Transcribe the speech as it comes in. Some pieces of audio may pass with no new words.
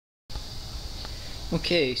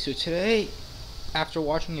Okay, so today, after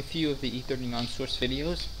watching a few of the E39 source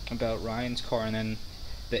videos about Ryan's car and then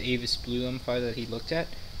the Avis Blue M5 that he looked at,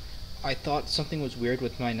 I thought something was weird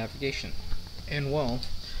with my navigation. And well,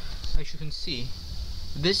 as you can see,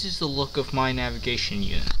 this is the look of my navigation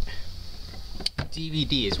unit.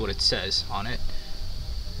 DVD is what it says on it.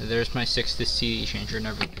 There's my 6-disc CD changer and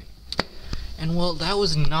everything. And well, that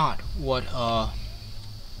was not what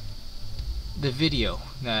the video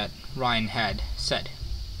that Ryan had said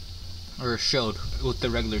or showed with the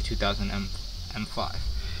regular 2000 M5.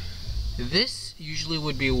 This usually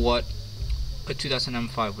would be what a 2000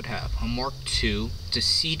 M5 would have, a Mark II. It's a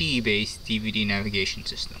CD based DVD navigation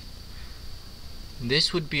system.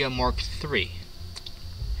 This would be a Mark III.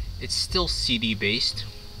 It's still CD based,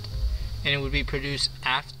 and it would be produced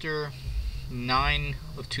after 9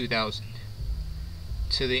 of 2000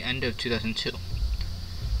 to the end of 2002.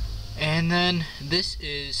 And then this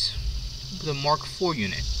is the Mark IV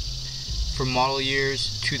unit for model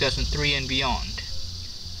years 2003 and beyond.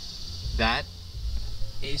 That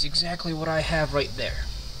is exactly what I have right there.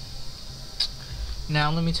 Now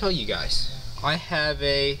let me tell you guys, I have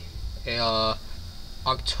a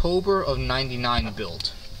October of '99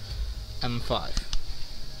 build M5.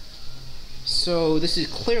 So this is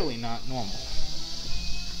clearly not normal.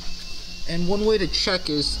 And one way to check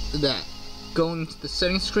is that going to the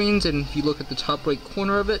settings screens, and if you look at the top right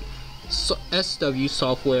corner of it, SW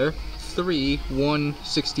software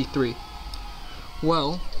 3163.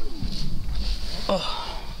 Well,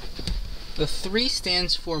 the 3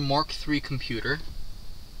 stands for Mark III computer.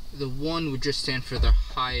 The 1 would just stand for the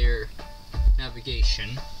higher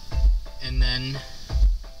navigation, and then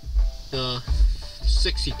the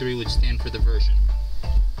 63 would stand for the version.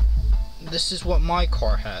 This is what my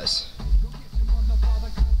car has.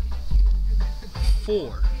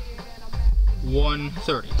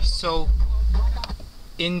 130. So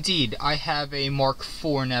indeed, I have a Mark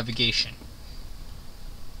IV navigation.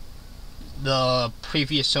 The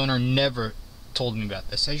previous owner never told me about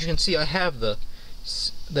this. As you can see, I have the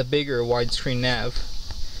bigger widescreen nav.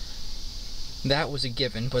 That was a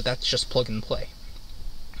given, but that's just plug and play.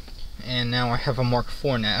 And now I have a Mark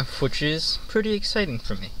IV nav, which is pretty exciting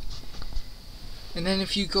for me. And then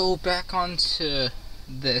if you go back onto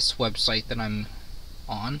this website that I'm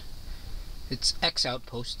on, it's X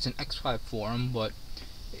Outpost. It's an X5 forum, but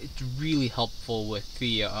it's really helpful with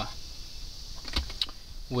the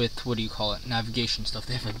with what do you call it, navigation stuff.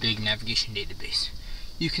 They have a big navigation database.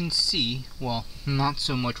 You can see, well, not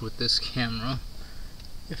so much with this camera.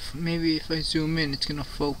 Maybe if I zoom in, it's gonna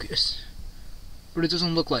focus, but it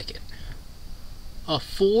doesn't look like it. A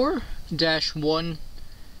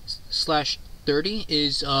 4-1/30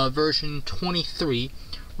 is version 23,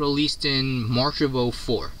 released in March of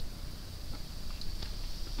 '04.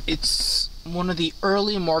 It's one of the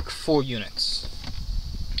early Mark IV units,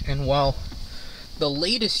 and while the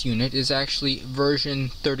latest unit is actually version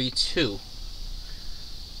 32,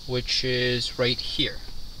 which is right here.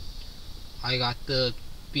 I got the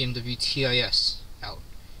BMW TIS out.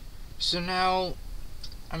 So now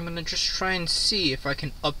I'm gonna just try and see if I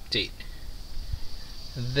can update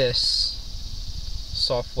this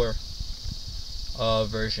software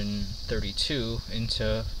version 32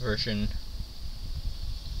 into version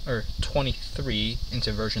 23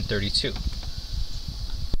 into version 32.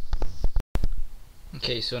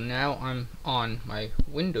 Okay, so now I'm on my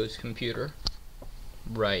Windows computer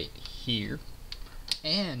right here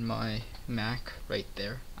and my Mac right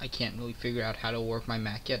there. I can't really figure out how to work my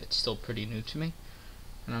Mac yet. It's still pretty new to me,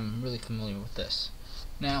 and I'm really familiar with this.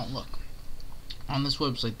 Now look, on this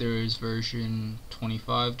website there is version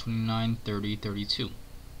 25, 29, 30, 32,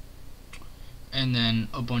 and then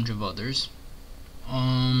a bunch of others.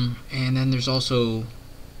 And then there's also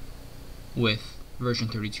with version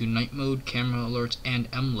 32 night mode, camera alerts, and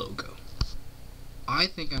M logo. I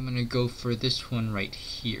think I'm gonna go for this one right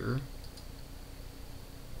here.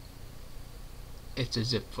 It's a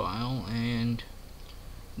zip file, and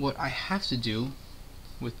what I have to do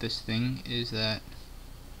with this thing is that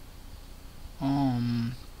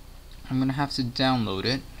I'm gonna have to download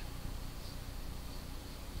it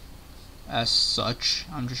as such.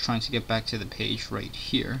 I'm just trying to get back to the page right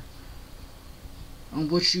here. And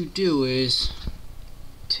what you do is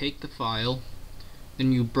take the file,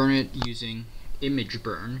 then you burn it using image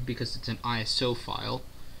burn because it's an ISO file,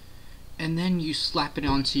 and then you slap it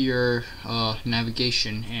onto your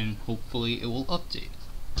navigation, and hopefully it will update.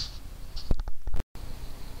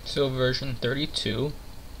 So version 32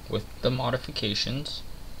 with the modifications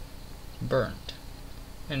burned,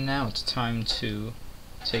 and now it's time to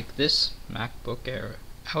take this MacBook Air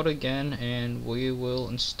out again and we will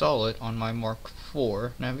install it on my Mark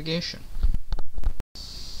IV navigation.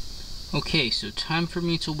 Okay, so time for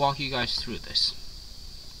me to walk you guys through this.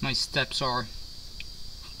 My steps are: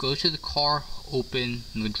 go to the car, open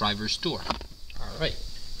the driver's door. Alright,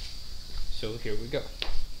 so here we go.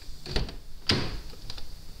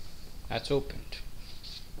 That's opened.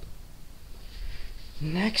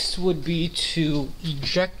 Next would be to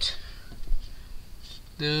eject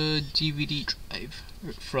the DVD drive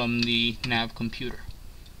from the nav computer.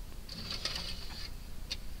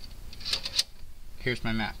 Here's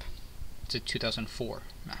my map. It's a 2004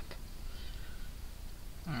 map.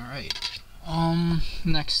 Alright.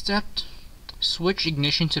 Next step, switch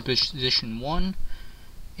ignition to position 1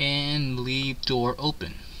 and leave door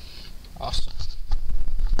open. Awesome.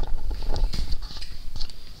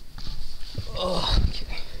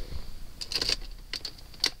 Okay.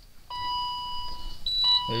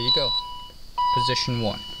 There you go. Position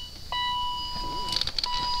 1.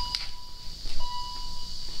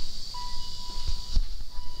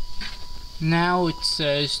 Now it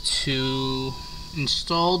says to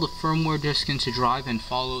install the firmware disk into drive and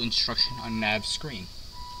follow instruction on nav screen.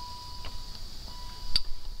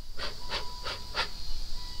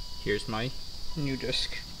 Here's my new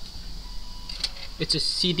disk. It's a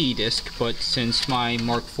CD disk, but since my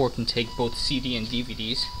Mark IV can take both CD and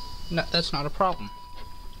DVDs, that's not a problem.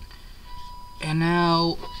 And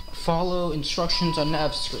now follow instructions on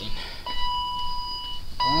nav screen.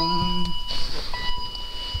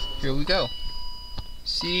 Here we go.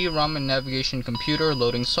 CD-ROM and navigation computer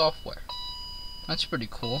loading software. That's pretty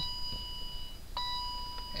cool.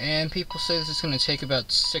 And people say this is going to take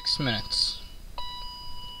about 6 minutes.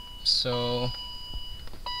 So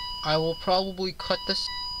I will probably cut this.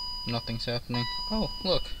 Nothing's happening. Oh,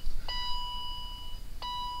 look.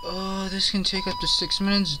 This can take up to 6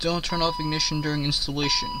 minutes. Don't turn off ignition during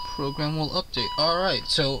installation. Program will update. Alright,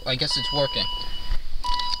 so I guess it's working.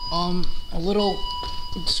 A little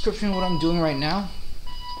description of what I'm doing right now.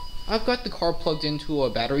 I've got the car plugged into a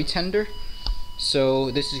battery tender,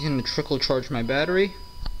 so this is going to trickle charge my battery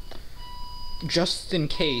just in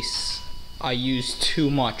case I use too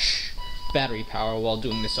much battery power while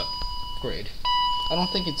doing this upgrade. I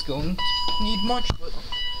don't think it's going to need much, but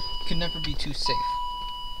it can never be too safe.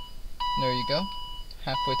 There you go,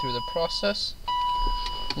 halfway through the process.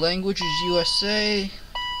 Language is USA.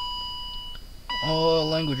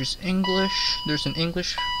 Language is English. There's an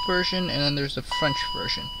English version and then there's a French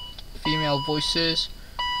version. Female voices.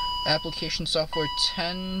 Application software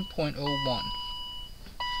 10.01.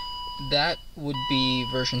 That would be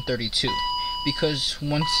version 32, because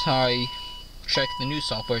once I check the new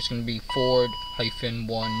software, it's going to be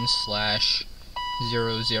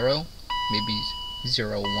forward-1/00, maybe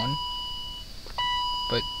 01.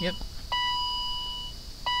 But yep,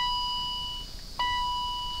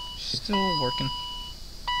 still working.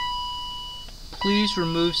 Please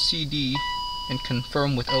remove CD and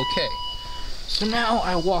confirm with OK. So now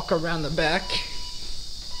I walk around the back.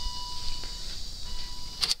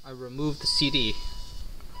 I removed the CD.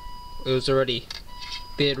 It was already,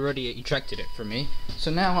 they had already ejected it for me.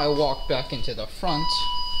 So now I walk back into the front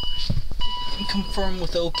and confirm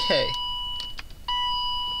with OK.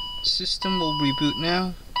 System will reboot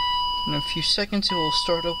now. In a few seconds it will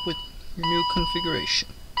start up with your new configuration.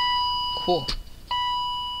 Cool.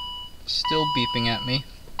 Still beeping at me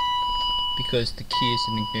because the key is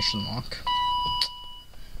an ignition lock.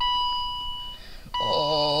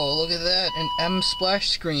 Oh, look at that, an M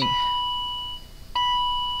splash screen.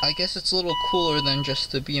 I guess it's a little cooler than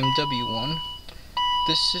just the BMW one.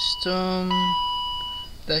 This system,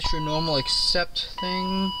 that's your normal accept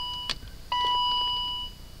thing.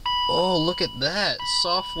 Oh, look at that,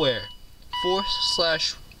 software.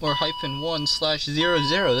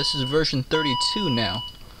 4/1/00. This is version 32 now.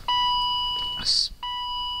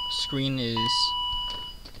 Screen is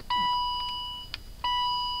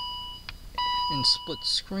in split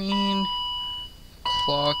screen.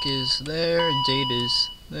 Clock is there. Date is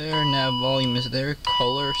there. Nav volume is there.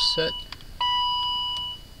 Color set.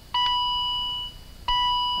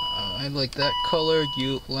 I like that color.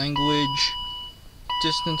 Language.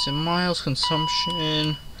 Distance in miles.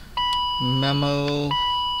 Consumption. Memo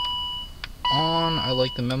on. I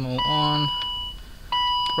like the memo on.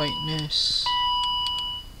 Brightness.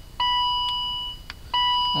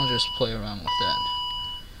 I'll just play around with that.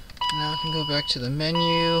 Now I can go back to the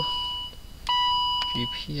menu.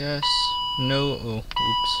 GPS. No. Oh,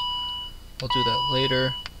 oops. I'll do that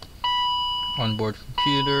later. Onboard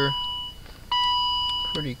computer.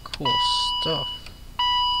 Pretty cool stuff.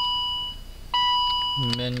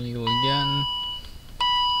 Menu again.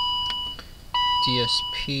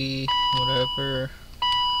 DSP, whatever,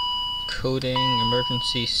 coding,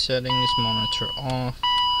 emergency settings, monitor off,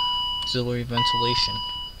 auxiliary ventilation.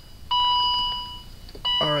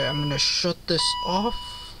 Alright, I'm gonna shut this off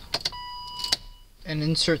and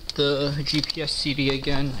insert the GPS CD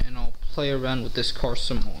again, and I'll play around with this car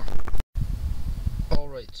some more.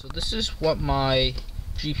 Alright, so this is what my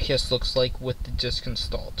GPS looks like with the disc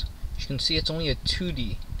installed. As you can see, it's only a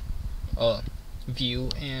 2D view,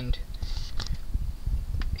 and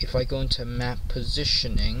if I go into map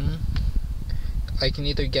positioning, I can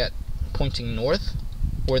either get pointing north,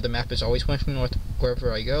 or the map is always pointing north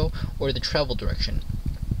wherever I go, or the travel direction,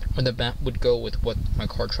 where the map would go with what my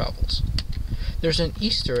car travels. There's an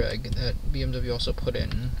Easter egg that BMW also put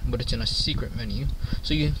in, but it's in a secret menu.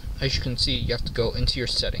 So you, as you can see, you have to go into your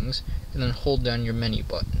settings and then hold down your menu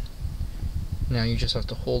button. Now you just have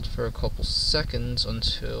to hold for a couple seconds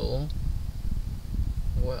until,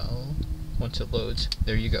 well, once it loads,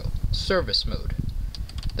 there you go. Service mode.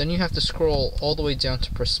 Then you have to scroll all the way down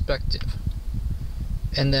to perspective.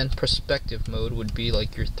 And then perspective mode would be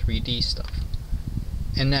like your 3D stuff.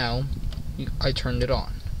 And now, I turned it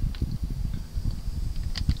on.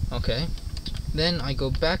 Okay, then I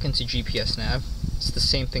go back into GPS nav. It's the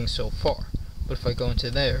same thing so far, but if I go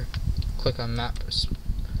into there, click on map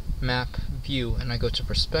view, and I go to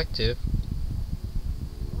perspective,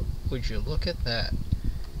 would you look at that?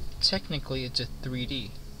 Technically it's a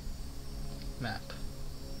 3D map.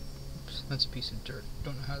 Oops, that's a piece of dirt.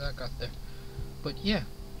 Don't know how that got there. But yeah,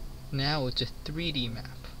 now it's a 3D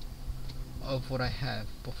map of what I had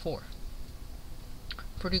before.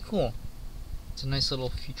 Pretty cool. It's a nice little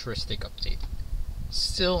futuristic update.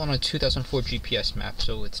 Still on a 2004 GPS map,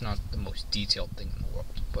 so it's not the most detailed thing in the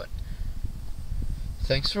world, but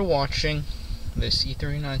thanks for watching this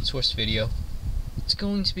E39 source video. It's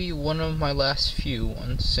going to be one of my last few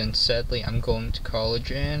ones, since sadly I'm going to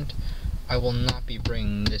college and I will not be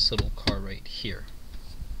bringing this little car right here.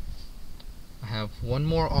 I have one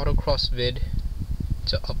more autocross vid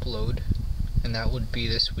to upload, and that would be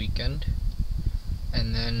this weekend.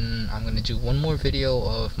 And then I'm going to do one more video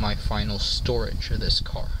of my final storage of this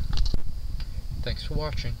car. Thanks for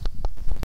watching.